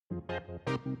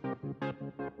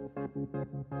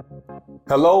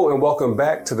Hello and welcome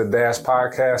back to the Dash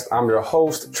Podcast. I'm your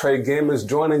host, Trey Gamers,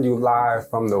 joining you live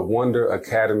from the Wonder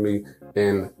Academy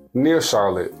in near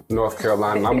Charlotte, North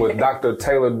Carolina. I'm with Dr.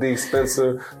 Taylor D.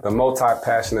 Spencer, the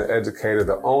Multi-Passionate Educator,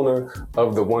 the owner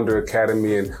of the Wonder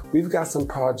Academy. And we've got some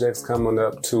projects coming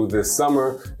up to this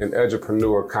summer in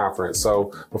Edupreneur Conference.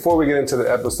 So before we get into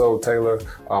the episode, Taylor,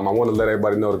 I want to let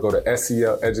everybody know to go to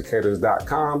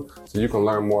SELeducators.com so you can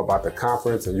learn more about the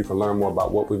conference and you can learn more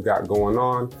about what we've got going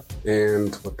on.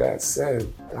 And with that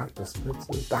said, Dr.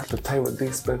 Spencer, Dr. Taylor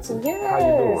D. Spencer, yes, how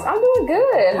you doing? I'm doing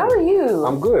good. How are you?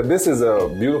 I'm good. This is a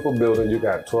beautiful building. You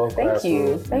got 12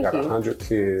 classrooms. Thank you. You got 100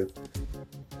 kids.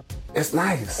 It's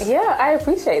nice. Yeah, I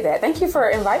appreciate that. Thank you for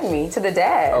inviting me to the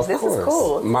Dash. This is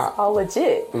cool. It's all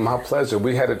legit. My pleasure.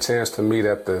 We had a chance to meet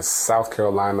at the South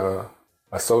Carolina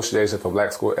Association for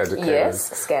Black School Educators.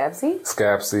 Yes, SCABSE.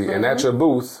 SCABSE. And at your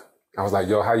booth, I was like,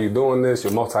 yo, how you doing this?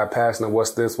 You're multi-passionate.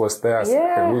 What's this? What's that?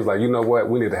 Yeah. And we was like, you know what?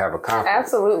 We need to have a conference.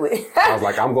 Absolutely. I was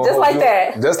like, I'm going to just hold like you.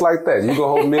 that. Just like that. You going to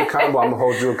hold me accountable. I'm going to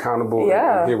hold you accountable.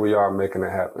 Yeah. And here we are making it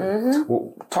happen. Mm-hmm.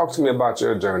 Well, talk to me about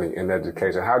your journey in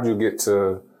education. How'd you get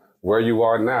to where you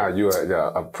are now? You're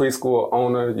a preschool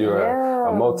owner. You're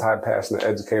a multi-passionate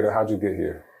educator. How'd you get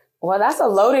here? Well, that's a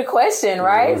loaded question,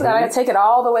 right? Mm-hmm. So I got to take it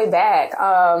all the way back.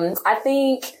 I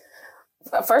think,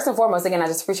 first and foremost, again, I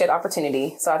just appreciate the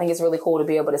opportunity. So I think it's really cool to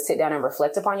be able to sit down and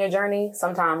reflect upon your journey.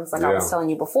 Sometimes, like I was telling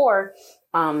you before,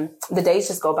 the days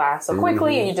just go by so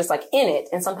quickly and you're just like in it.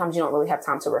 And sometimes you don't really have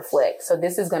time to reflect. So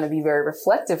this is going to be very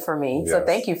reflective for me. Yes. So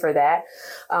thank you for that.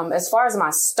 As far as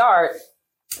my start,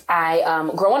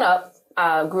 I, growing up,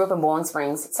 grew up in Boiling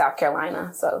Springs, South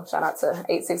Carolina. So shout out to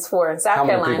 864 in South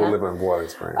Carolina. How many people live in Boiling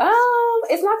Springs?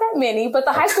 It's not that many, but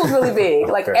the high school's really big.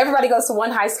 Okay. Like everybody goes to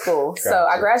one high school. Gotcha. So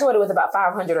I graduated with about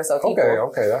 500 or so people.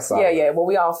 Okay, that's solid. Yeah. Well,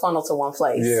 we all funnel to one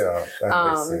place. Yeah,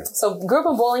 that makes sense. So grew up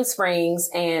in Boiling Springs,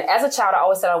 and as a child, I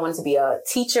always said I wanted to be a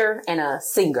teacher and a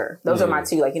singer. Those are my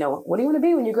two, what do you want to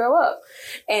be when you grow up?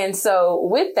 And so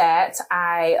with that,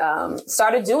 I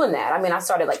started doing that. I mean, I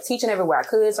started teaching everywhere I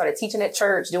could, started teaching at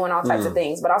church, doing all types of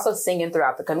things, but also singing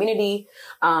throughout the community,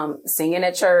 singing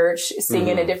at church,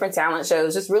 singing at different talent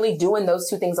shows, just really doing those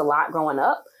two things a lot growing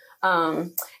up.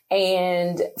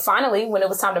 And finally, when it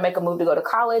was time to make a move to go to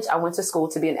college, I went to school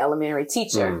to be an elementary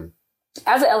teacher.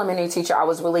 As an elementary teacher, I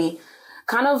was really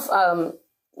kind of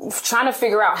trying to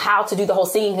figure out how to do the whole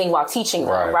singing thing while teaching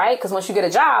them, right? Because once you get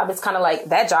a job, it's kind of like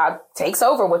that job takes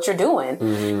over what you're doing.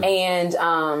 And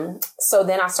so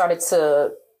then I started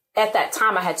to, at that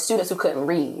time, I had students who couldn't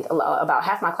read. About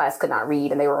half my class could not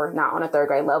read, and they were not on a third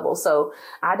grade level. So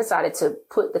I decided to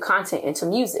put the content into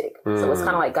music. So it's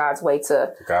kind of like God's way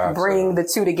to bring the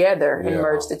two together and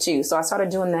merge the two. So I started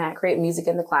doing that, create music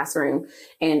in the classroom,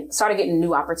 and started getting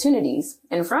new opportunities.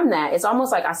 And from that, it's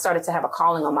almost like I started to have a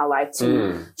calling on my life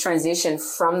to transition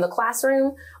from the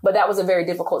classroom. But that was a very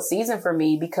difficult season for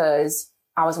me because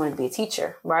I always wanted to be a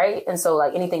teacher, right? And so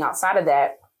anything outside of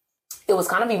that, it was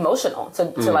kind of emotional to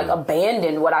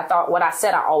abandon what I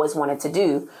said I always wanted to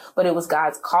do, but it was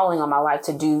God's calling on my life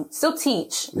to still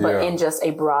teach, but in just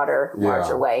a broader,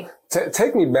 larger way.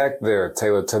 Take me back there,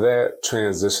 Taylor, to that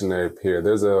transitionary period.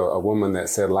 There's a woman that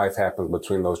said life happens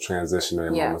between those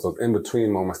transitionary moments, those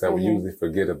in-between moments that we usually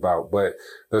forget about. But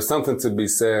there's something to be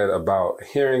said about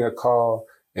hearing a call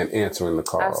and answering the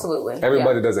call. Absolutely.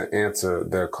 Everybody doesn't answer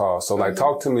their call. So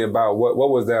talk to me about what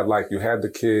was that like? You had the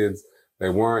kids. They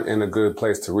weren't in a good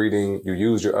place to reading. You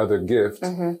used your other gift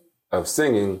of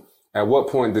singing. At what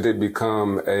point did it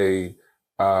become a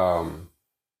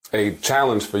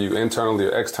challenge for you internally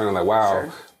or externally? Like,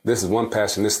 wow, this is one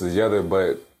passion, this is the other,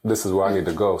 but this is where I need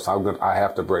to go. So I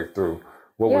have to break through.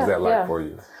 What was that like for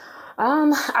you?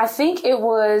 I think it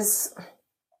was,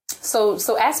 so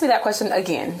ask me that question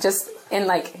again, just in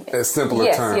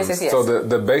simpler terms. Yes. So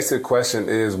the basic question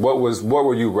is, what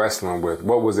were you wrestling with?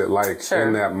 What was it like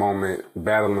in that moment,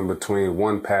 battling between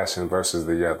one passion versus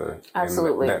the other?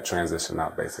 Absolutely. And that transition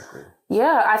out, basically.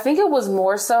 Yeah, I think it was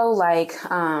more so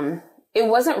it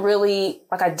wasn't really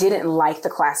I didn't like the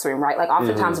classroom, right?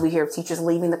 Oftentimes we hear of teachers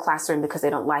leaving the classroom because they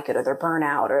don't like it or they're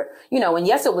burnout or, and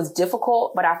yes, it was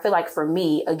difficult, but I feel like for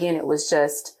me, again, it was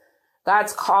just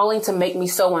God's calling to make me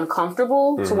so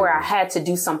uncomfortable to where I had to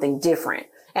do something different.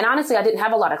 And honestly, I didn't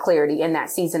have a lot of clarity in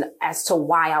that season as to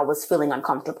why I was feeling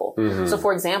uncomfortable. So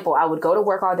for example, I would go to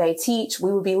work all day, teach,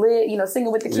 we would be lit,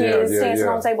 singing with the kids, dancing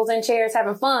on tables and chairs,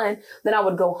 having fun. Then I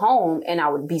would go home and I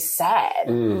would be sad.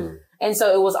 And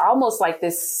so it was almost like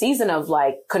this season of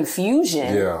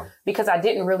confusion because I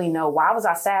didn't really know why was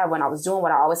I sad when I was doing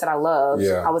what I always said I loved.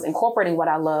 I was incorporating what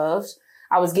I loved.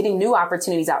 I was getting new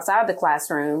opportunities outside the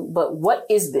classroom, but what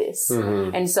is this?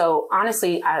 And so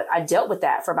honestly, I dealt with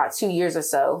that for about 2 years or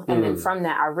so. And then from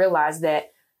that, I realized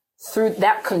that through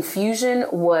that confusion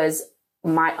was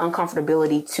my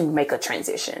uncomfortability to make a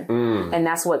transition. And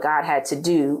that's what God had to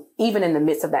do, even in the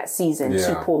midst of that season,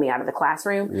 to pull me out of the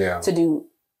classroom, to do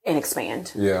and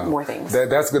expand more things.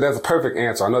 That's good. That's a perfect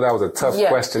answer. I know that was a tough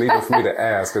question even for me to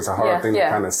ask. It's a hard thing to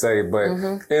kind of say, but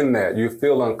in that you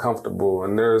feel uncomfortable,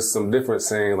 and there's some different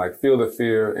saying like feel the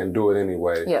fear and do it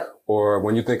anyway. Or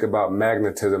when you think about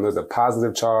magnetism, there's a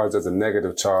positive charge, there's a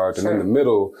negative charge, and in the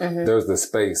middle, there's the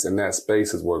space, and that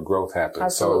space is where growth happens.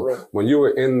 Absolutely. So when you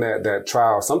were in that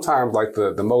trial, sometimes like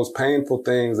the most painful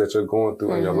things that you're going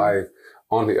through in your life,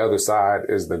 on the other side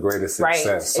is the greatest success.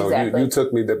 Right, so exactly. you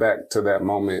took me back to that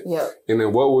moment. And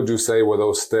then what would you say were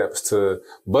those steps to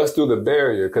bust through the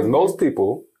barrier? Because most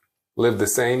people live the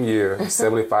same year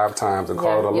 75 times and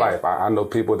call it a life. I know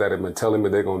people that have been telling me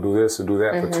they're going to do this or do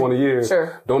that for 20 years.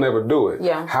 Don't ever do it.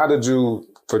 How did you,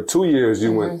 for 2 years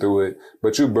you went through it,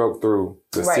 but you broke through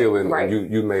the ceiling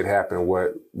and you made happen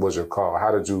what was your call?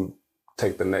 How did you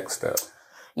take the next step?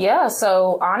 Yeah.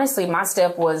 So honestly, my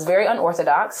step was very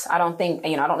unorthodox. I don't think,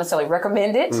 I don't necessarily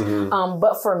recommend it.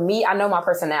 But for me, I know my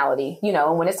personality,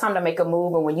 and when it's time to make a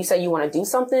move and when you say you want to do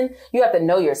something, you have to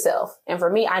know yourself. And for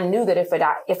me, I knew that if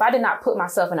I did not put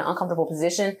myself in an uncomfortable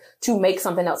position to make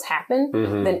something else happen,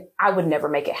 then I would never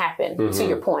make it happen, to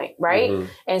your point. Right.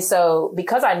 And so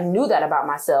because I knew that about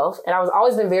myself, and I was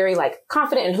always been very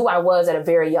confident in who I was at a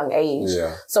very young age.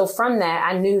 So from that,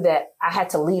 I knew that I had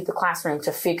to leave the classroom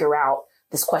to figure out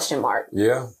this question mark.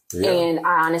 And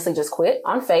I honestly just quit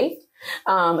on faith.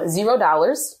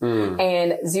 $0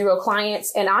 and 0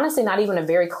 clients, and honestly, not even a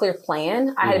very clear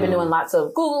plan. I had been doing lots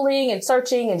of Googling and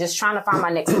searching and just trying to find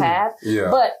my next path.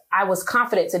 But I was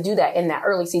confident to do that in that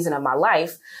early season of my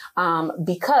life,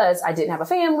 because I didn't have a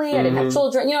family. I didn't have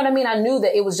children. You know what I mean? I knew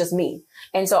that it was just me.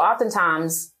 And so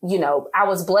oftentimes, I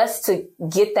was blessed to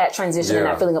get that transition and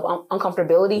that feeling of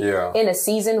uncomfortability in a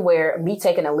season where me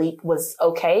taking a leap was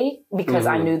okay because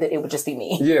I knew that it would just be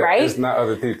me. Right? It's not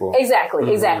other people.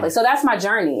 Exactly. So that's my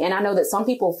journey. And I know that some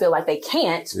people feel like they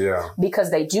can't because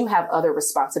they do have other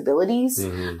responsibilities.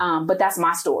 But that's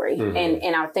my story.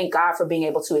 And I thank God for being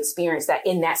able to experience that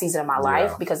in that season of my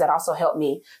life, because that also helped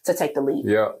me to take the leap.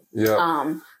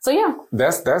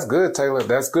 That's good, Taylor.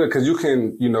 That's good. Cause you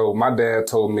can, my dad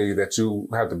told me that you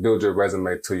have to build your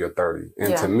resume till you're 30.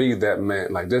 And to me, that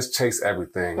meant just chase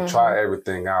everything, try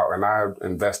everything out. And I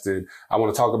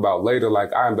want to talk about later,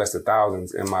 I invested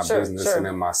thousands in my business and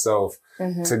in myself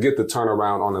to get the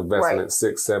turnaround on investment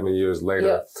 6-7 years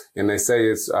later. And they say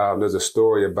there's a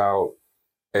story about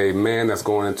a man that's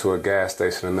going into a gas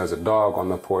station and there's a dog on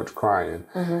the porch crying.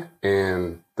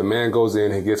 And the man goes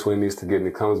in, he gets what he needs to get, and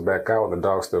he comes back out and the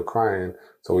dog's still crying.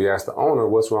 So he asked the owner,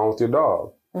 "What's wrong with your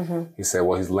dog?" He said,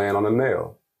 "Well, he's laying on a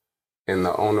nail." And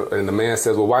the man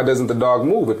says, "Well, why doesn't the dog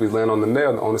move if he's laying on the nail?"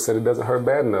 And the owner said, "It doesn't hurt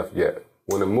bad enough yet.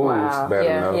 When it moves bad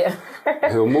enough,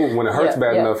 he'll move. When it hurts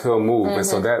bad enough, he'll move." And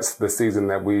so that's the season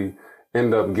that we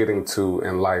end up getting to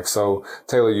in life. So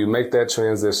Taylor, you make that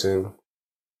transition.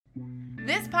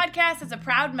 This podcast is a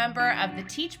proud member of the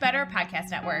Teach Better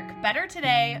Podcast Network. Better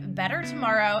today, better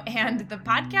tomorrow, and the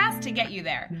podcast to get you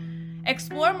there.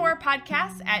 Explore more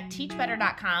podcasts at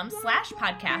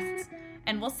teachbetter.com/podcasts,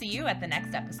 and we'll see you at the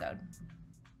next episode.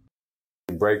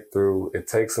 Breakthrough. It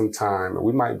takes some time, and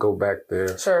we might go back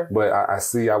there. But I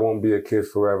see I won't be a kid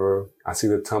forever. I see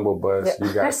the tumble bus.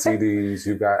 You got CDs,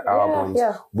 you got albums.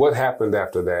 What happened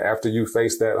after that? After you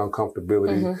faced that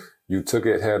uncomfortability, you took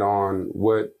it head on.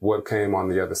 What came on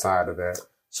the other side of that?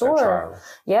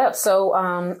 Yeah. So,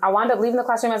 I wound up leaving the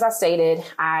classroom, as I stated.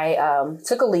 I,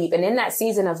 took a leap, and in that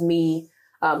season of me,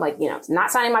 not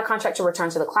signing my contract to return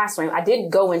to the classroom, I did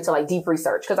go into deep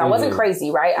research because I wasn't crazy,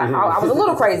 right? I was a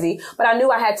little crazy, but I knew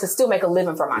I had to still make a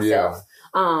living for myself.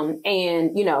 I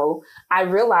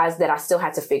realized that I still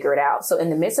had to figure it out. So in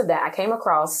the midst of that, I came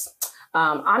across,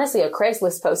 honestly, a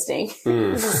Craigslist posting.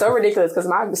 This is so ridiculous because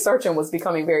my searching was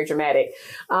becoming very dramatic.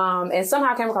 And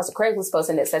somehow I came across a Craigslist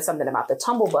posting that said something about the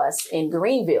tumble bus in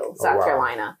Greenville, South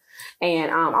Carolina.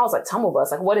 And, I was like, tumble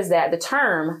bus, what is that? The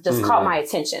term just caught my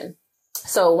attention.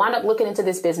 So wound up looking into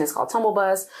this business called Tumble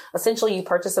Bus. Essentially, you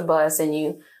purchase a bus and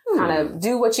you kind of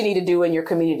do what you need to do in your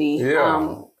community.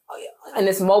 In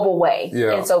this mobile way.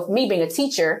 And so me being a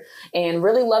teacher and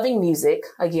really loving music,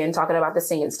 again, talking about the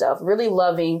singing stuff, really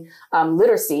loving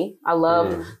literacy. I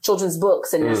love children's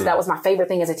books. And that was my favorite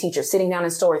thing as a teacher, sitting down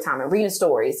in story time and reading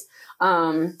stories.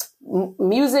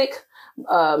 Music,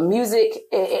 music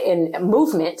and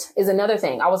movement is another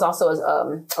thing. I was also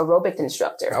an aerobic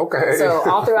instructor. Okay. So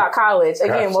all throughout college,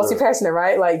 again, Gotcha. multi-passionate,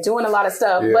 right? Like doing a lot of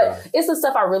stuff, but it's the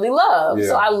stuff I really love. Yeah.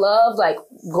 So I love like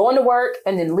going to work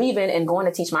and then leaving and going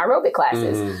to teach my aerobic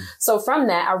classes. So from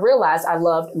that, I realized I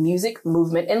loved music,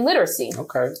 movement, and literacy.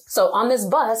 Okay. So on this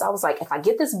bus, I was like, if I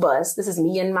get this bus, this is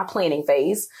me in my planning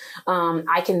phase,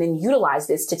 I can then utilize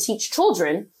this to teach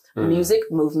children music,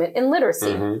 movement, and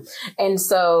literacy. And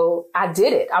so I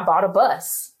did it. I bought a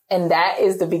bus. And that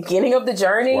is the beginning of the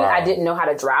journey. Wow. I didn't know how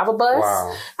to drive a bus.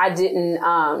 Wow. I didn't,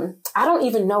 I don't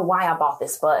even know why I bought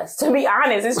this bus. To be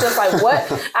honest, it's just like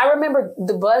what I remember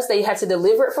the bus, they had to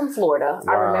deliver it from Florida.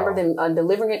 Wow. I remember them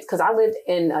delivering it because I lived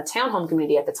in a townhome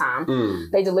community at the time.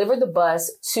 They delivered the bus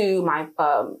to my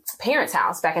parents'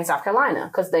 house back in South Carolina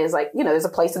because there's like, there's a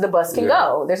place that the bus can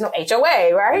go. There's no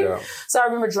HOA, right? Yeah. So I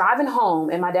remember driving home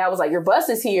and my dad was like, your bus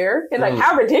is here. And like,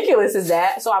 how ridiculous is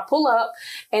that? So I pull up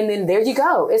and then there you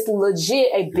go. It's legit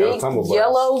a big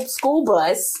yellow school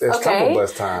bus. It's tumble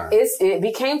bus time. It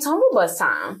became tumble bus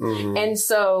time. And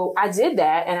so I did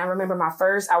that. And I remember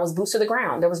I was boots to the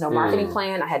ground. There was no marketing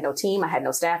plan. I had no team. I had no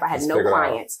staff. I had no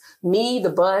clients. Me, the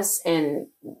bus, and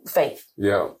faith.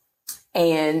 Yeah.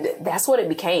 And that's what it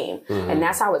became. And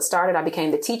that's how it started. I became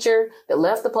the teacher that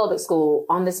left the public school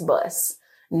on this bus.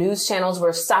 News channels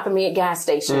were stopping me at gas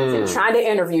stations and trying to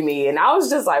interview me. And I was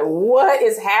just like, what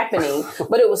is happening?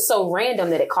 But it was so random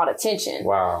that it caught attention.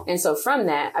 Wow. And so from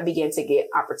that, I began to get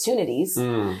opportunities.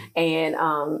 And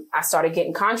I started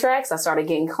getting contracts. I started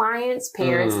getting clients,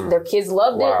 parents, their kids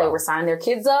loved it. They were signing their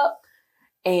kids up.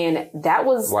 And that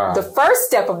was the first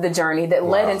step of the journey that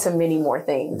led into many more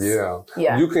things. Yeah.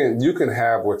 Yeah. You can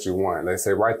have what you want. They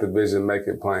say, write the vision, make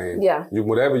it plain. Yeah.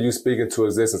 Whatever you speak into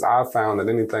existence, I've found that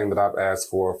anything that I've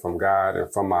asked for from God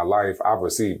and from my life, I've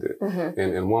received it.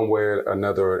 In one way or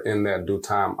another, in that due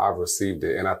time, I've received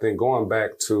it. And I think going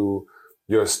back to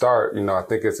your start, I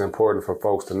think it's important for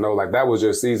folks to know, like, that was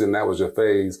your season, that was your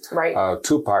phase. Right.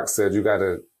 Tupac said you got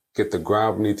to get the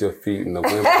ground beneath your feet and the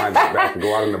wind behind your back and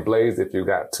go out in the blaze if you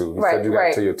got to. You said you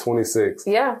got till you're 26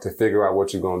 to figure out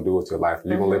what you're going to do with your life. Are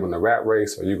you going to live in the rat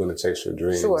race or are you going to chase your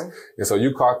dreams? Sure. And so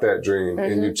you caught that dream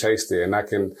and you chased it. And I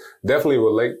can definitely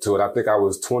relate to it. I think I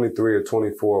was 23 or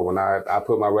 24 when I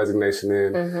put my resignation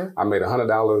in. I made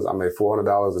 $100. I made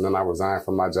 $400 and then I resigned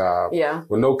from my job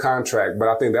with no contract. But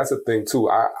I think that's the thing too.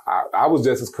 I was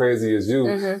just as crazy as you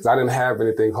because I didn't have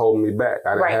anything holding me back.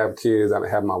 I didn't have kids. I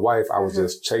didn't have my wife. I was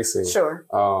just chasing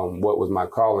what was my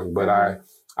calling. But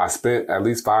I spent at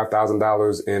least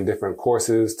 $5,000 in different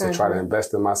courses to try to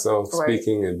invest in myself,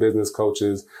 speaking and business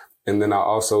coaches. And then I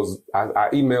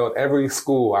emailed every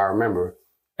school I remember,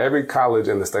 every college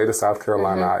in the state of South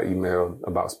Carolina. I emailed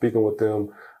about speaking with them.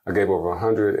 I gave over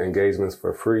 100 engagements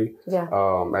for free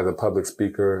as a public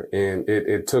speaker. And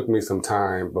it took me some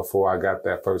time before I got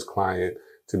that first client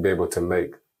to be able to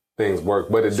make things work,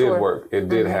 but it did work. It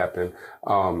did happen.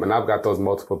 And I've got those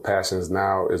multiple passions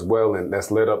now as well. And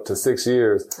that's led up to 6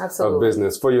 years of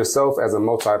business for yourself as a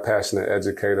multi-passionate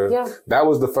educator. That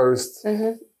was the first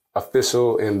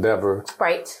official endeavor.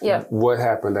 Right. Yeah. What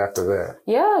happened after that?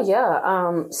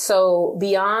 Yeah. So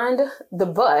beyond the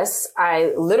bus,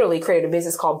 I literally created a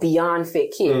business called Beyond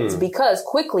Fit Kids because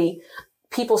quickly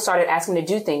people started asking me to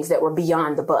do things that were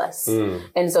beyond the bus.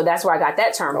 And so that's where I got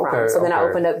that term from. So then I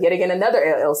opened up yet again another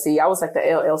LLC. I was like the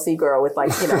LLC girl with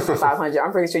like, 500.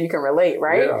 I'm pretty sure you can relate,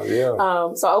 right?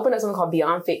 Yeah. So I opened up something called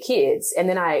Beyond Fit Kids. And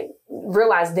then I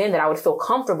realized then that I would feel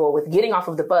comfortable with getting off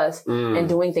of the bus and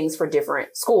doing things for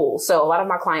different schools. So a lot of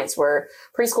my clients were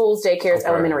preschools, daycares,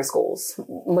 elementary schools,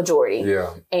 majority.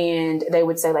 Yeah. And they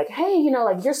would say like, hey,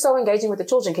 like you're so engaging with the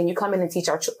children. Can you come in and teach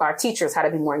our teachers how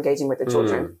to be more engaging with the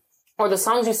children? Or the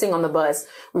songs you sing on the bus,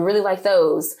 we really like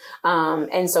those.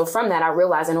 And so from that, I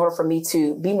realized in order for me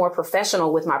to be more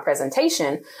professional with my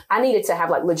presentation, I needed to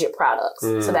have like legit products.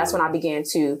 So that's when I began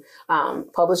to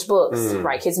publish books,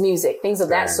 write kids music, things of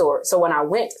that sort. So when I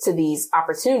went to these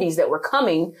opportunities that were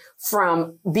coming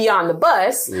from beyond the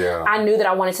bus, I knew that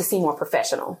I wanted to see more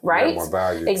professional, right? More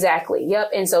value. Exactly.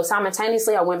 Yep. And so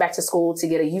simultaneously, I went back to school to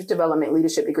get a youth development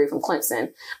leadership degree from Clemson.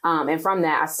 And from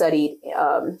that, I studied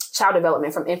child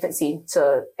development from infancy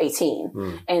to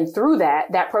 18. And through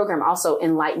that program also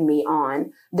enlightened me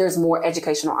on there's more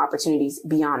educational opportunities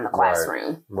beyond the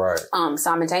classroom. Right.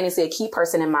 Simultaneously, a key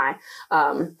person in my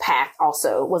path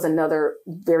also was another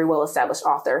very well-established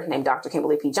author named Dr.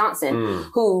 Kimberly P. Johnson,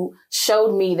 who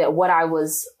showed me that what I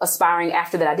was aspiring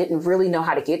after that I didn't really know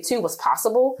how to get to was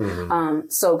possible.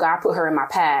 So God put her in my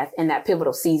path in that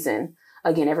pivotal season.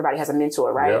 Again, everybody has a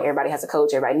mentor, right? Everybody has a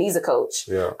coach. Everybody needs a coach.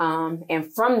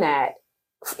 And from that,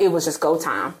 it was just go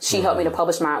time. She helped me to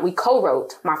publish we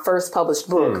co-wrote my first published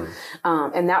book.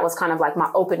 And that was kind of like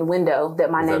my open window that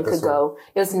my name could go.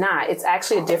 It was not. It's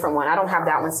actually a different one. I don't have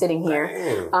that one sitting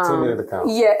here.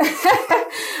 Yeah.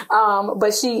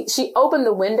 But she opened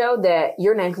the window that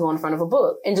your name could go in front of a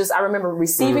book. And just, I remember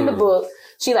receiving the book.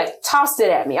 She like tossed it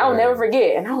at me. I'll never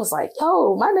forget. And I was like,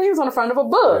 yo, my name's on the front of a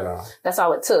book. Yeah. That's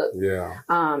all it took. Yeah.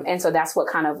 And so that's what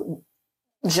kind of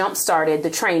jump started the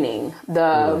training,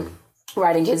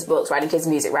 writing kids books, writing kids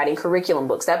music, writing curriculum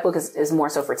books. That book is more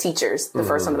so for teachers, the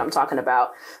first one that I'm talking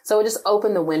about. So it just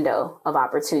opened the window of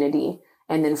opportunity.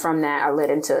 And then from that, I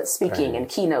led into speaking and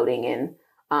keynoting and,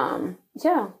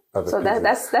 So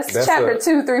that's chapter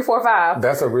 2, 3, 4, 5.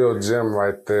 That's a real gem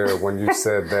right there when you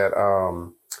said that,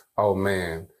 oh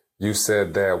man, you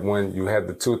said that when you had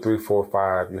the 2, 3, 4,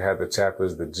 5, you had the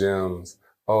chapters, the gems.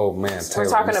 Oh man, Taylor, we're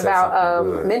talking about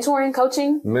mentoring,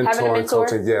 coaching, mentoring,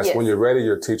 coaching. Yes. When you're ready,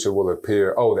 your teacher will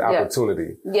appear. Oh, the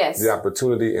opportunity. Yes. The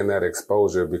opportunity and that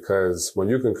exposure, because when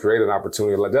you can create an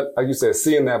opportunity like that, like you said,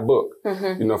 seeing that book,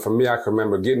 you know, for me, I can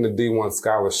remember getting a D1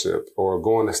 scholarship or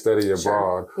going to study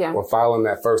abroad or filing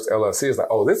that first LLC. It's like,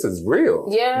 oh, this is real.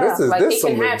 Yeah. This is like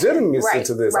some legitimacy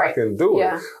to this. I can do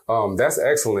it. That's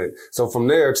excellent. So from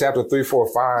there, chapter 3,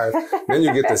 4, 5, then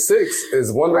you get to 6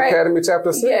 is Wonder Academy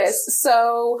chapter 6. Yes.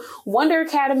 So Wonder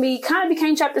Academy kind of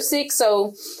became chapter 6.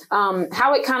 So,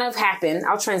 how it kind of happened,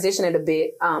 I'll transition it a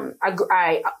bit.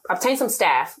 I obtained some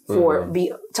staff for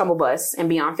Tumble Bus and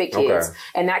Beyond Fit Kids.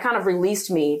 And that kind of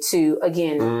released me to,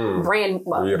 again, brand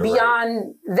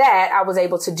beyond that. I was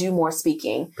able to do more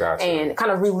speaking and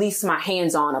kind of release my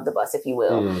hands-on of the bus, if you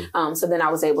will. So then I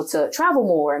was able to travel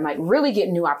more and like really get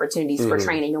new opportunities for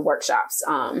training and workshops.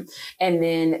 And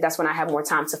then that's when I had more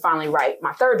time to finally write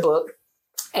my third book.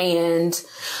 And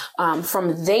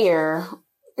from there,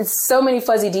 it's so many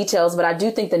fuzzy details, but I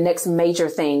do think the next major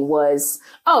thing was,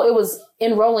 it was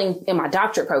enrolling in my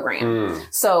doctorate program.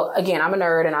 So again, I'm a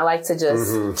nerd and I like to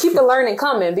just keep the learning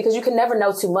coming because you can never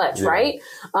know too much, right?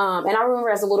 And I remember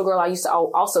as a little girl, I used to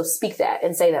also speak that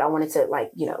and say that I wanted to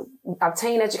like, you know,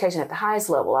 obtain education at the highest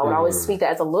level. I would always speak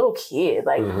that as a little kid,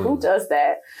 like who does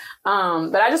that?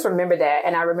 But I just remember that.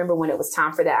 And I remember when it was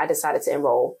time for that, I decided to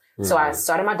enroll. So I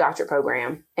started my doctorate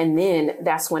program. And then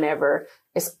that's whenever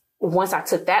once I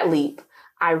took that leap,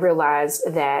 I realized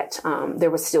that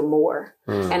there was still more.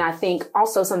 And I think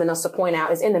also something else to point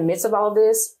out is in the midst of all of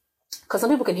this, because some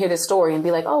people can hear this story and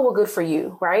be like, oh, well, good for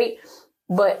you, right?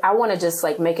 But I want to just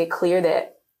like make it clear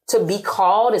that to be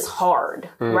called is hard,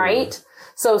 right?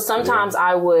 So sometimes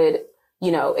I would,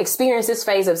 you know, experience this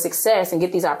phase of success and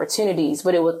get these opportunities,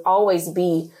 but it would always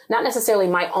be not necessarily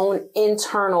my own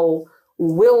internal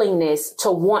willingness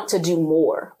to want to do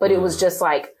more, but it was just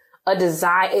like a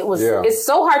desire. It was, it's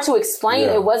so hard to explain.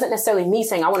 It wasn't necessarily me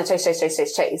saying, I want to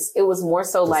chase. It was more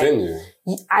so like,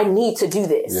 I need to do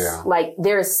this. Like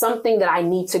there is something that I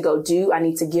need to go do. I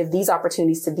need to give these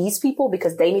opportunities to these people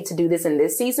because they need to do this in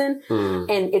this season.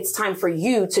 And it's time for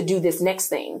you to do this next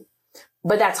thing.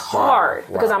 But that's hard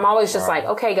because I'm always just like,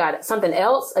 okay, God, something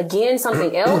else, again,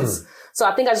 something else. So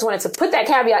I think I just wanted to put that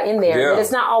caveat in there that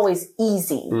it's not always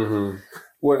easy.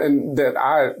 Well, and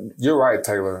you're right,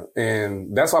 Taylor.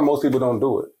 And that's why most people don't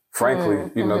do it.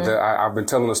 Frankly, you know, that I've been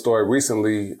telling a story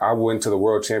recently. I went to the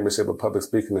World Championship of Public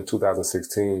Speaking in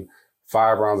 2016,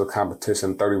 5 rounds of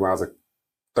competition,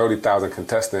 30,000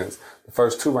 contestants. The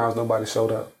first 2 rounds, nobody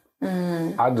showed up.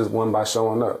 I just won by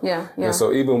showing up. And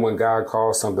so even when God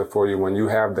calls something for you, when you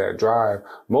have that drive,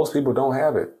 most people don't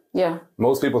have it.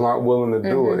 Most people aren't willing to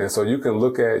do it. And so you can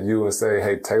look at you and say,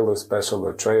 hey, Taylor's special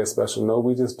or Trey is special. No,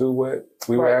 we just do what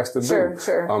we were asked to do.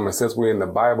 And since we're in the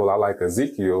Bible, I like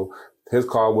Ezekiel. His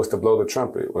call was to blow the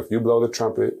trumpet. If you blow the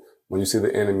trumpet, when you see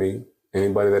the enemy,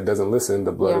 anybody that doesn't listen,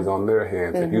 the blood is on their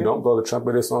hands. If you don't blow the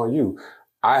trumpet, it's on you.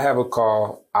 I have a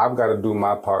call. I've got to do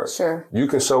my part. You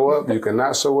can show up. You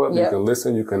cannot show up. You can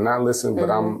listen. You cannot listen.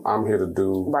 But I'm here to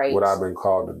do what I've been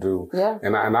called to do.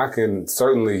 And I can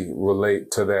certainly relate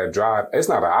to that drive. It's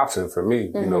not an option for me.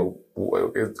 You know,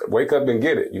 wake up and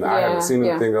get it. You know, I haven't seen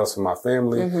anything else from my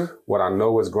family. What I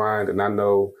know is grind, and I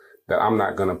know that I'm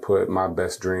not going to put my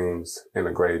best dreams in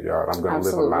a graveyard. I'm going to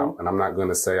live them out, and I'm not going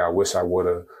to say I wish I would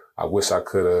have. I wish I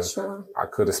could have. I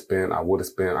could have spent. I would have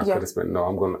spent. I could have spent. No,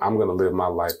 I'm gonna live my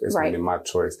life. It's gonna be my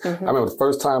choice. I remember the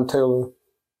first time, Taylor,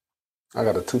 I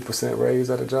got a 2%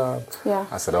 raise at a job.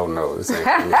 I said, "Oh no, this ain't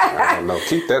for me. I don't know.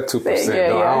 Keep that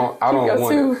 2%. I don't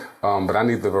want it. But I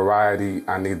need the variety.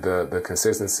 I need the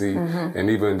consistency, and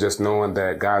even just knowing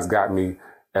that God's got me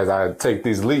as I take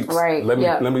these leaps, right. let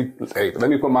me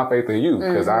put my faith in you,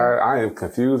 because I am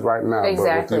confused right now,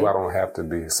 but with you, I don't have to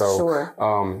be. So,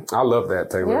 I love that,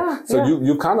 Taylor. Yeah, so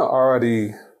you kind of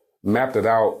already mapped it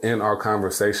out in our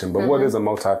conversation, but what is a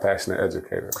multi-passionate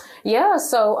educator? Yeah.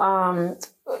 So,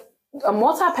 a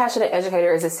multi-passionate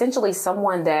educator is essentially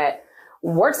someone that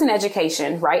works in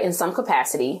education, right, in some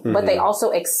capacity, but they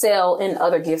also excel in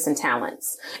other gifts and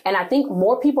talents. And I think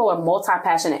more people are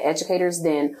multi-passionate educators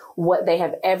than what they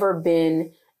have ever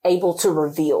been able to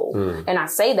reveal. And I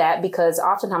say that because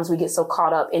oftentimes we get so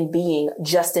caught up in being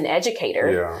just an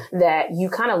educator that you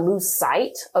kind of lose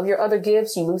sight of your other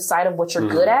gifts. You lose sight of what you're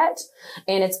good at.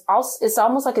 And it's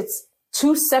almost like it's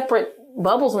two separate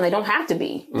bubbles when they don't have to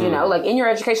be, you know, like in your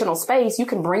educational space, you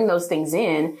can bring those things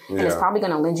in and it's probably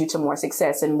going to lend you to more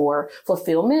success and more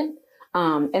fulfillment.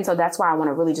 And so that's why I want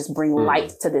to really just bring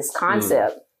light to this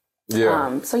concept. Thank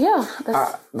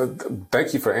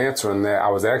you for answering that. I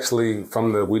was actually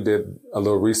we did a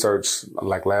little research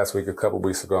like last week, a couple of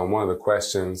weeks ago, and one of the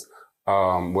questions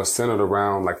was centered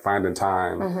around like finding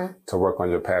time to work on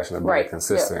your passion and being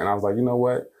consistent. And I was like, you know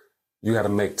what? You got to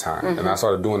make time. And I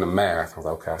started doing the math. I was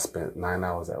like, okay, I spent 9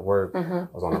 hours at work. I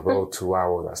was on the road 2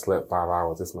 hours. I slept 5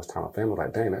 hours. This much time with family.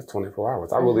 Like, dang, that's 24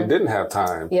 hours. I really didn't have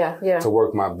time to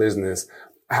work my business.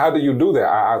 How do you do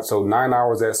that? So 9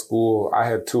 hours at school. I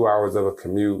had 2 hours of a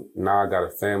commute. Now I got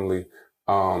a family.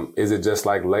 Is it just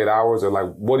like late hours, or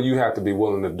like, what do you have to be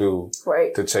willing to do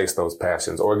to chase those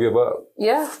passions or give up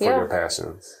for your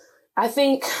passions? I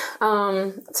think,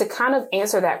 to kind of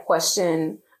answer that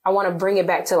question, I want to bring it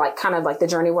back to like kind of like the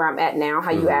journey where I'm at now,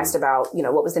 how you asked about, you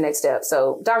know, what was the next step.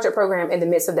 So doctorate program, in the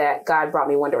midst of that, God brought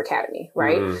me Wonder Academy,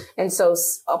 right? And so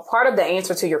a part of the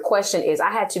answer to your question is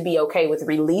I had to be okay with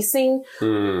releasing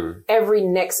every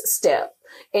next step.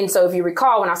 And so if you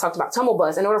recall, when I talked about Tumble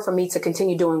Buzz, in order for me to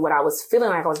continue doing what I was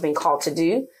feeling like I was being called to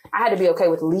do, I had to be okay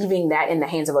with leaving that in the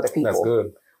hands of other people. That's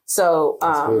good. So,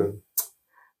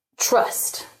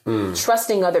 trust.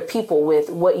 Trusting other people with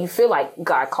what you feel like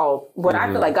I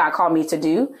feel like God called me to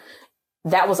do.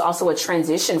 That was also a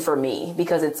transition for me,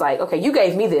 because it's like, okay, you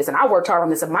gave me this and I worked hard on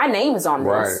this and my name is on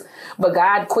this. But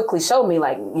God quickly showed me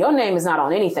like, your name is not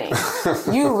on anything.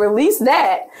 You release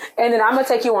that and then I'm going to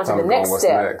take you on to the next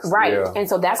step. Next? Right. Yeah. And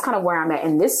so that's kind of where I'm at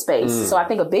in this space. So I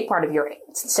think a big part of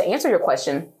to answer your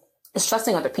question is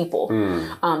trusting other people.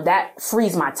 That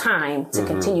frees my time to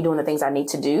continue doing the things I need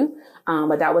to do.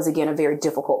 But that was, again, a very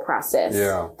difficult process.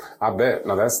 Yeah, I bet.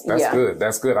 No, that's good.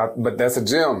 That's good. But that's a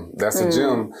gem. That's a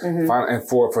gem. And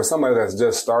for somebody that's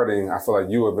just starting, I feel like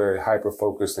you were very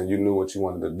hyper-focused and you knew what you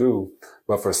wanted to do.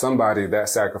 But for somebody, that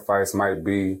sacrifice might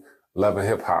be Love and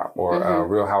Hip Hop or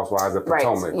Real Housewives of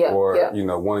Potomac or, you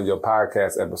know, one of your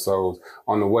podcast episodes.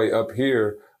 On the way up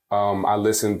here, I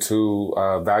listened to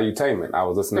Valuetainment. I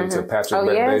was listening to Patrick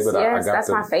Bet-David. Yes, that's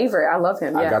my favorite. I love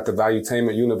him. I got the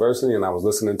Valuetainment University, and I was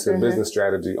listening to business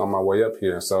strategy on my way up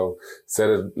here. So instead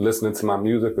of listening to my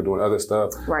music or doing other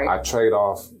stuff, I trade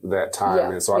off that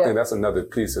time. And so I think that's another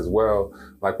piece as well.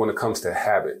 Like when it comes to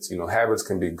habits, you know, habits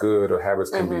can be good or habits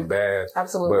can be bad.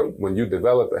 Absolutely. But when you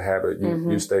develop a habit,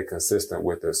 you stay consistent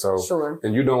with it. So,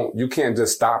 and you can't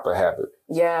just stop a habit.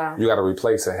 Yeah. You got to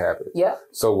replace a habit. Yeah.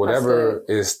 So whatever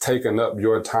is taking up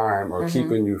your time or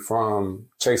keeping you from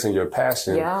chasing your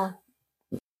passion. Yeah.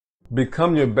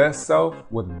 Become your best self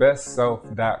with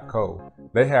bestself.co.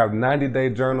 They have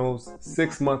 90-day journals,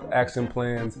 6-month action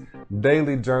plans,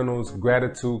 daily journals,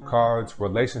 gratitude cards,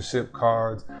 relationship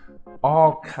cards,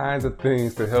 all kinds of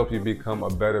things to help you become a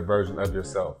better version of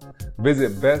yourself.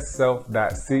 Visit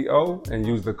bestself.co and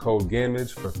use the code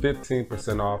GAMAGE for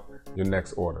 15% off your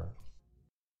next order.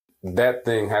 That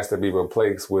thing has to be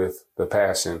replaced with the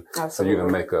passion for you to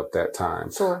make up that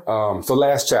time. Sure. So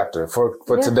last chapter for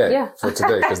today,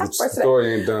 because the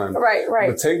story ain't done. Right.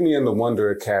 But take me in the Wonder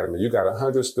Academy. You got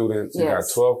 100 students, you got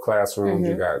 12 classrooms,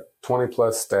 you got 20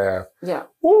 plus staff. Yeah.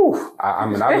 Woo! I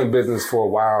mean, I've been in business for a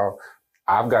while.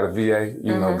 I've got a VA,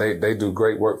 you know, they do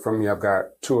great work for me. I've got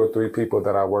 2 or 3 people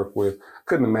that I work with.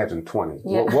 Couldn't imagine 20.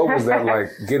 Yeah. What was that like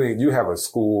you have a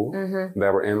school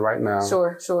that we're in right now.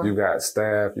 Sure. You got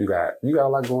staff, you got a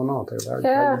lot going on, Taylor.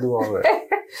 How you do all that?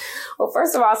 Well,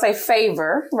 first of all, I'll say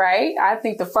favor, right? I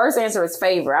think the first answer is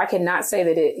favor. I cannot say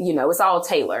that it's all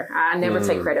Taylor. I never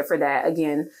take credit for that.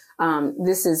 Again, I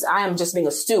am just being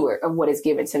a steward of what is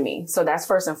given to me. So that's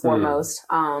first and foremost.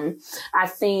 I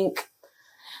think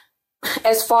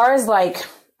as far as like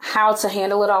how to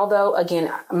handle it all, though,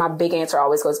 again, my big answer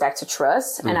always goes back to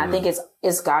trust. And I think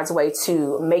it's God's way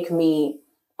to make me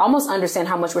almost understand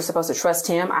how much we're supposed to trust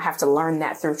him. I have to learn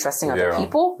that through trusting other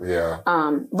people. Yeah.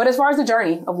 But as far as the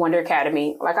journey of Wonder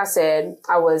Academy, like I said,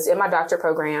 I was in my doctorate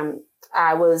program.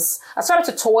 I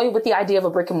started to toy with the idea of a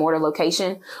brick and mortar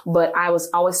location, but I was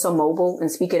always so mobile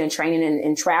and speaking and training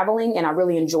and traveling, and I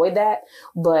really enjoyed that.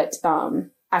 But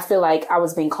I feel like I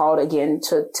was being called again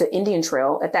to Indian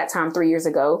Trail at that time 3 years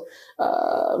ago,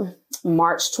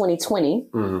 March 2020.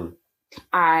 Mm-hmm.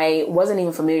 I wasn't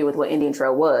even familiar with what Indian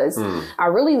Trail was. I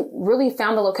really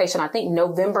found the location, I think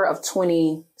November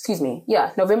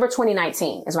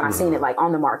 2019 is when I seen it like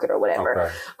on the market or whatever,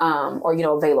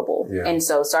 or, available. Yeah. And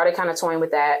so started kind of toying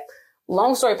with that.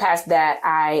 Long story past that,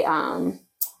 I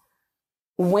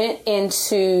went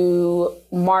into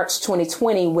March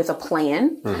 2020 with a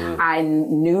plan. Mm-hmm. I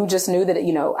just knew that,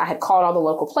 I had called all the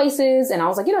local places and I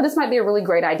was like, this might be a really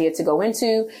great idea to go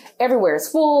into. Everywhere is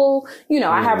full.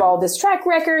 I have all this track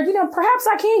record, perhaps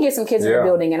I can get some kids in the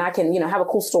building and I can, have a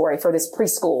cool story for this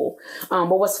preschool.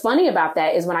 But what's funny about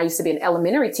that is when I used to be an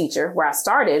elementary teacher where I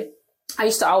started, I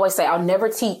used to always say, I'll never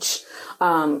teach,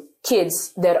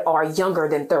 kids that are younger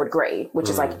than third grade, which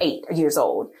is like 8 years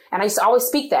old. And I used to always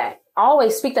speak that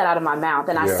out of my mouth.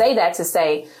 And I say that to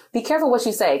say, be careful what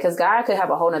you say, because God could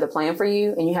have a whole nother plan for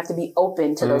you. And you have to be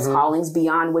open to those callings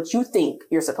beyond what you think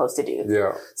you're supposed to do.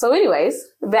 Yeah. So anyways,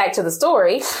 back to the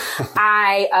story.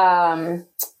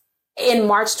 In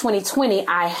March 2020,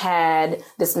 I had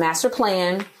this master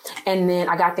plan and then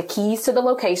I got the keys to the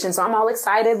location. So I'm all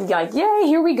excited. Like, yay,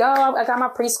 here we go. I got my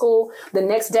preschool. The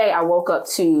next day I woke up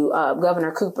to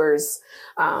Governor Cooper's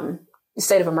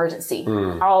state of emergency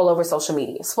all over social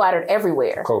media, splattered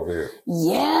everywhere. COVID.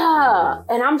 Yeah.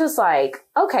 And I'm just like,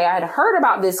 okay, I had heard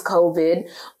about this COVID,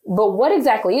 but what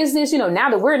exactly is this? Now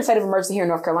that we're in a state of emergency here in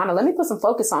North Carolina, let me put some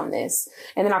focus on this.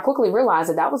 And then I quickly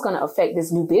realized that was going to affect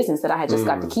this new business that I had just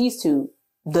got the keys to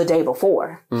the day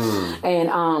before.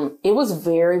 And it was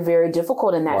very, very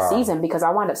difficult in that season because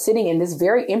I wound up sitting in this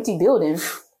very empty building,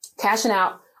 cashing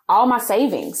out all my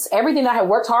savings, everything that I had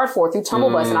worked hard for through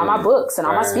Tumblebus and all my books and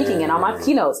all my speaking and all my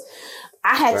keynotes.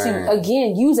 I had to,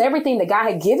 again, use everything that God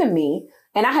had given me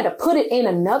and I had to put it in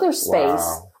another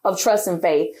space of trust and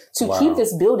faith to keep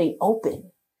this building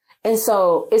open. And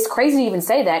so it's crazy to even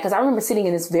say that because I remember sitting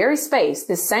in this very space,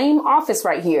 this same office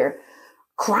right here,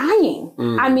 crying.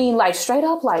 I mean, like straight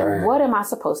up, like, what am I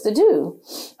supposed to do?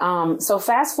 So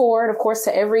fast forward, of course,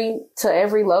 to every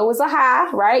low is a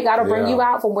high, right? Got to bring you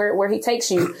out from where he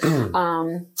takes you.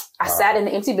 I sat in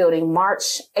the empty building,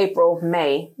 March, April,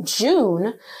 May,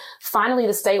 June. Finally,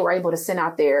 the state were able to send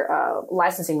out their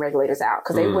licensing regulators out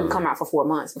because they wouldn't come out for 4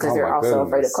 months because they're also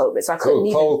afraid of COVID. So I couldn't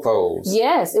even. Closed.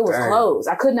 Yes, it was closed.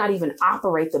 I could not even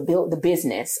operate the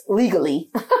business legally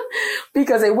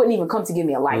because they wouldn't even come to give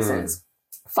me a license.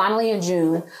 Finally, in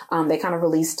June, they kind of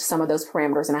released some of those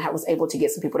parameters and I was able to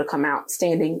get some people to come out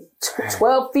standing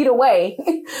 12 feet away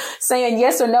saying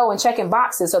yes or no and checking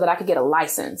boxes so that I could get a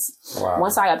license. Wow.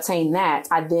 Once I obtained that,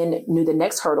 I then knew the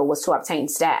next hurdle was to obtain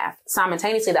staff.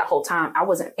 Simultaneously, that whole time, I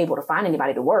wasn't able to find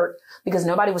anybody to work because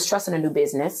nobody was trusting a new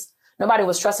business. Nobody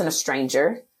was trusting a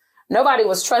stranger. Nobody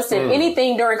was trusting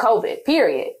anything during COVID,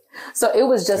 period. So it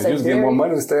was just you was getting more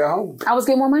money to stay at home. I was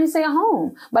getting more money to stay at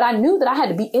home. But I knew that I had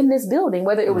to be in this building,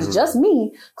 whether it was just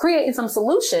me creating some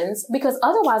solutions, because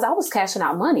otherwise I was cashing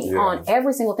out money on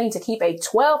every single thing to keep a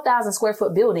 12,000 square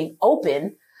foot building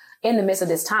open in the midst of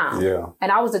this time. Yeah.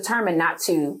 And I was determined not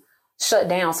to shut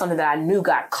down something that I knew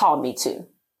God called me to.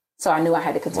 So I knew I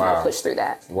had to continue to push through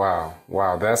that. Wow.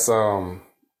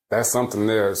 That's something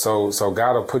there. So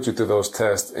God will put you through those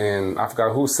tests. And I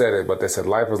forgot who said it, but they said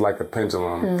life is like a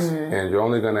pendulum and you're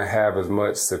only going to have as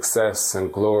much success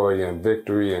and glory and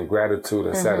victory and gratitude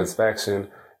and satisfaction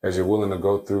as you're willing to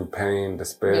go through pain,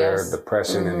 despair,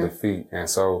 depression, and defeat. And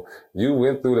so you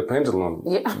went through the pendulum,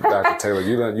 Dr. Taylor.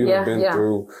 You've been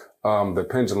through the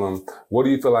pendulum. What do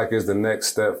you feel like is the next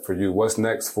step for you? What's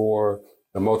next for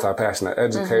the Multi-Passionate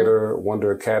Educator,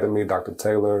 Wonder Academy, Dr.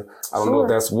 Taylor? I don't know if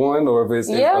that's one or if it's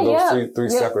those three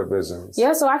separate visions.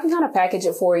 Yeah, so I can kind of package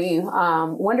it for you.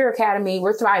 Wonder Academy,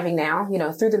 we're thriving now,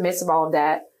 through the midst of all of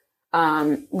that.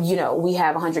 We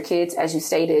have 100 kids, as you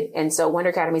stated. And so Wonder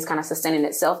Academy is kind of sustaining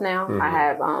itself now. I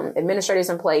have administrators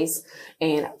in place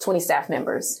and 20 staff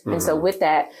members. And so with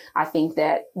that, I think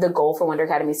that the goal for Wonder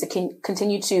Academy is to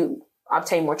continue to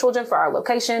obtain more children for our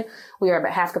location. We are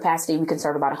about half capacity. We can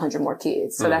serve about 100 more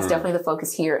kids. So that's definitely the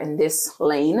focus here in this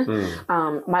lane.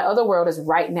 My other world is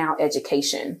Right Now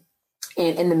Education.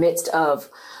 And in the midst of,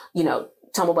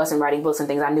 Tumblebus and writing books and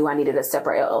things, I knew I needed a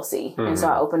separate LLC. And so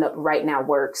I opened up Right Now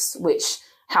Works, which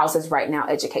houses Right Now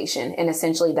Education. And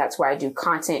essentially that's where I do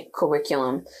content,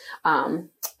 curriculum,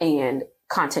 and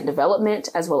content development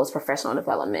as well as professional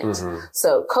development.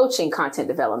 So coaching, content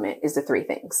development is the three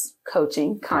things.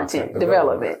 Coaching, content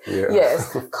development. Yeah.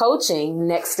 Yes. Coaching,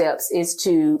 next steps is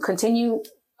to continue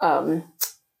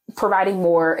providing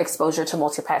more exposure to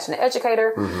Multi-Passionate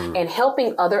Educator and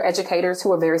helping other educators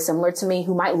who are very similar to me,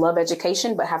 who might love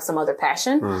education but have some other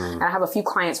passion. And I have a few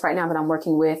clients right now that I'm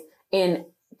working with in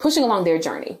pushing along their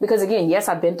journey. Because again, yes,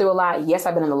 I've been through a lot. Yes,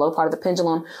 I've been in the low part of the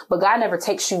pendulum, but God never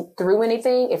takes you through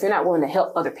anything if you're not willing to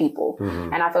help other people.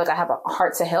 And I feel like I have a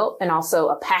heart to help and also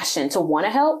a passion to want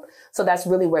to help. So that's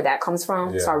really where that comes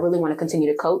from. So I really want to continue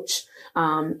to coach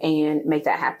and make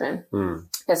that happen.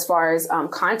 As far as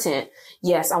content,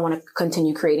 yes, I want to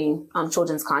continue creating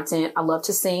children's content. I love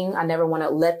to sing. I never want to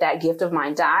let that gift of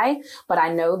mine die. But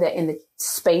I know that in the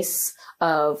space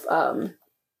of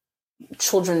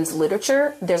children's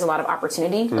literature, there's a lot of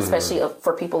opportunity, especially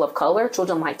for people of color.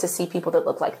 Children like to see people that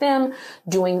look like them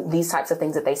doing these types of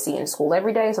things that they see in school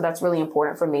every day. So that's really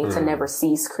important for me to never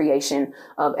cease creation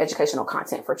of educational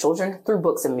content for children through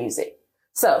books and music.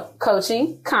 So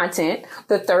coaching, content.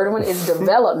 The third one is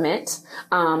development.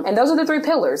 And those are the 3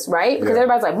 pillars, right? Because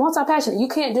everybody's like, multi-passionate, you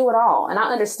can't do it all. And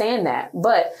I understand that.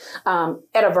 But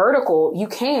at a vertical, you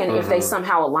can if they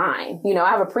somehow align. You know,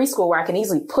 I have a preschool where I can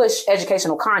easily push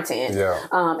educational content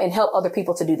and help other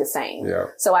people to do the same.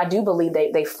 So I do believe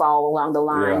they fall along the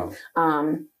line.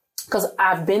 Because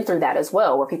I've been through that as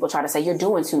well, where people try to say, you're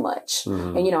doing too much.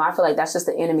 And, you know, I feel like that's just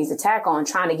the enemy's attack on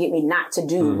trying to get me not to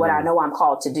do what I know I'm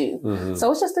called to do.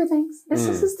 So it's just 3 things. It's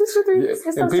just 3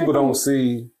 things. And people don't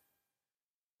see,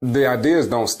 the ideas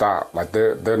don't stop. Like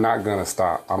they're not going to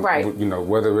stop. You know,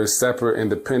 whether it's separate,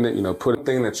 independent, you know, put a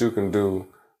thing that you can do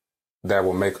that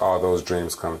will make all those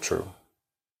dreams come true.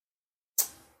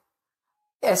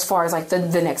 As far as like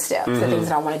the next steps, the things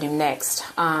that I want to do next.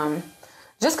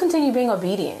 Just continue being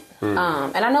obedient.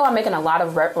 And I know I'm making a lot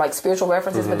of like spiritual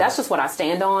references, but that's just what I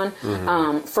stand on.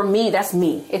 For me, that's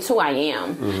me. It's who I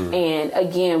am. And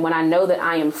again, when I know that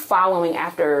I am following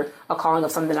after a calling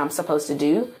of something that I'm supposed to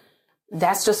do,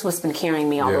 that's just what's been carrying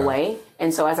me all the way.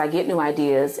 And so as I get new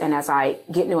ideas and as I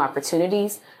get new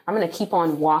opportunities, I'm going to keep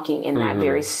on walking in that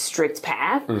very strict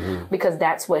path because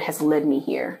that's what has led me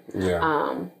here.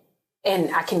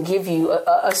 And I can give you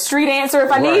a street answer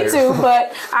if I need to,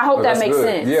 but I hope that makes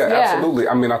sense. Yeah, absolutely.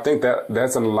 I mean, I think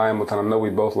that's in alignment. And I know we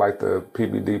both like the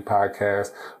PBD podcast.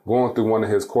 Going through one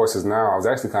of his courses now, I was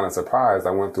actually kind of surprised.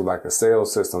 I went through like a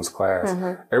sales systems class.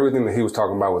 Everything that he was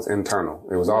talking about was internal.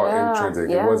 It was all intrinsic.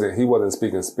 He wasn't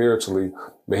speaking spiritually,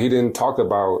 but he didn't talk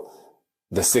about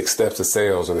the 6 steps of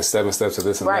sales or the 7 steps of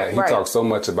this and that. He talked so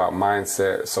much about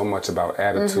mindset, so much about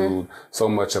attitude, so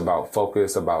much about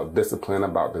focus, about discipline,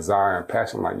 about desire and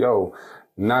passion. Like, yo,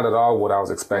 not at all what I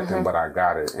was expecting, but I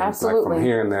got it. And like from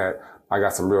hearing that, I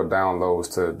got some real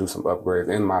downloads to do some upgrades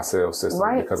in my sales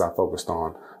system because I focused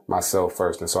on myself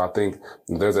first. And so I think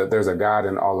there's a God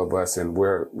in all of us, and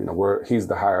he's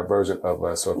the higher version of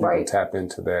us. So if you can tap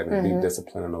into that and be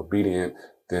disciplined and obedient,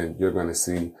 then you're going to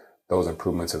see those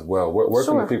improvements as well. Where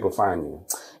can the people find you?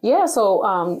 Yeah,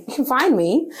 so you can find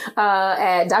me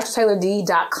at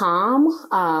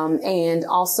drtaylord.com and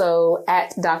also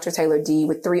at drtaylord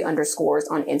with 3 underscores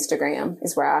on Instagram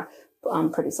is where I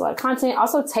produce a lot of content.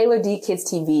 Also Taylor D Kids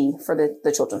TV for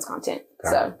the children's content.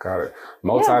 Got it.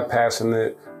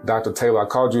 Multi-passionate Dr. Taylor. I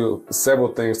called you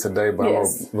several things today, but I'm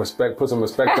gonna put some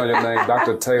respect on your name.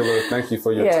 Dr. Taylor, thank you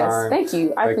for your time. Thank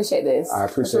you. I appreciate this. I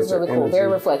appreciate this was really cool.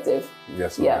 Very reflective.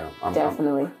 Yes, ma'am.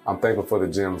 Definitely. I'm thankful for the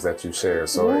gems that you share.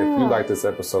 So if you like this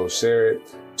episode, share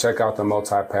it. Check out the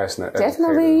Multi-Passionate Educator.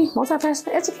 Definitely.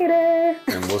 Multi-Passionate Educator.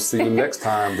 And we'll see you next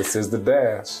time. This is The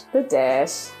Dash. The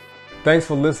Dash. Thanks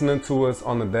for listening to us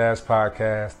on the Dash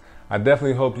Podcast. I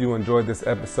definitely hope you enjoyed this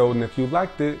episode, and if you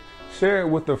liked it, share it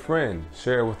with a friend,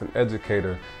 share it with an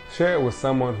educator, share it with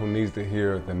someone who needs to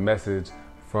hear the message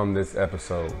from this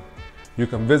episode. You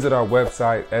can visit our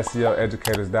website,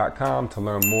 SELeducators.com, to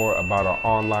learn more about our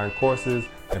online courses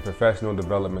and professional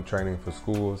development training for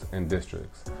schools and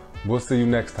districts. We'll see you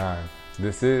next time.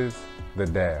 This is The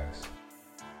Dash.